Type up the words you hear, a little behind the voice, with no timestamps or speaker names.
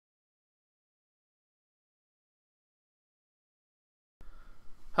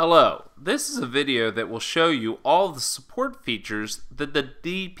Hello, this is a video that will show you all the support features that the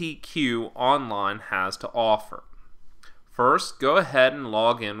DBQ Online has to offer. First, go ahead and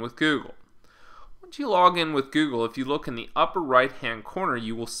log in with Google. Once you log in with Google, if you look in the upper right hand corner,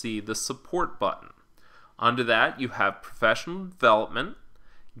 you will see the support button. Under that, you have professional development,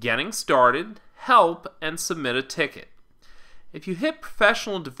 getting started, help, and submit a ticket. If you hit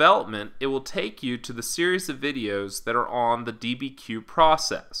professional development, it will take you to the series of videos that are on the DBQ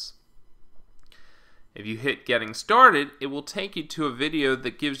process. If you hit getting started, it will take you to a video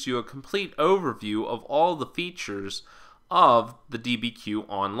that gives you a complete overview of all the features of the DBQ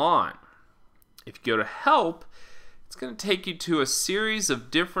Online. If you go to help, it's going to take you to a series of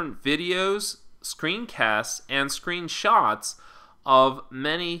different videos, screencasts, and screenshots of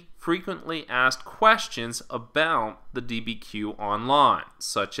many frequently asked questions about the DBQ Online,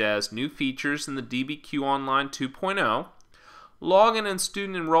 such as new features in the DBQ Online 2.0, login and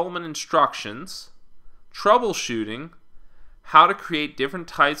student enrollment instructions, troubleshooting, how to create different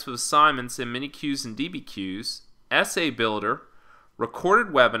types of assignments in mini-Qs and DBQs, essay builder,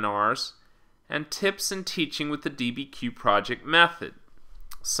 recorded webinars, and tips and teaching with the DBQ project method.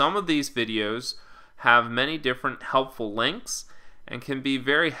 Some of these videos have many different helpful links and can be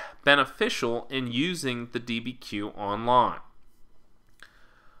very beneficial in using the DBQ Online.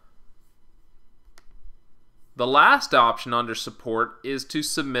 The last option under support is to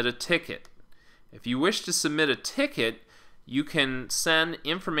submit a ticket. If you wish to submit a ticket, you can send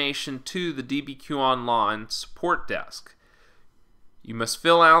information to the DBQ Online support desk. You must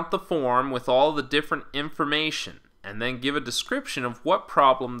fill out the form with all the different information and then give a description of what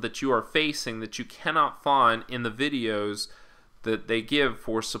problem that you are facing that you cannot find in the videos that they give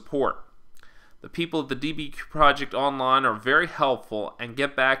for support. The people at the DBQ Project Online are very helpful and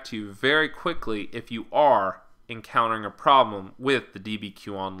get back to you very quickly if you are encountering a problem with the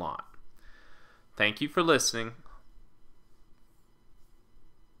DBQ Online. Thank you for listening.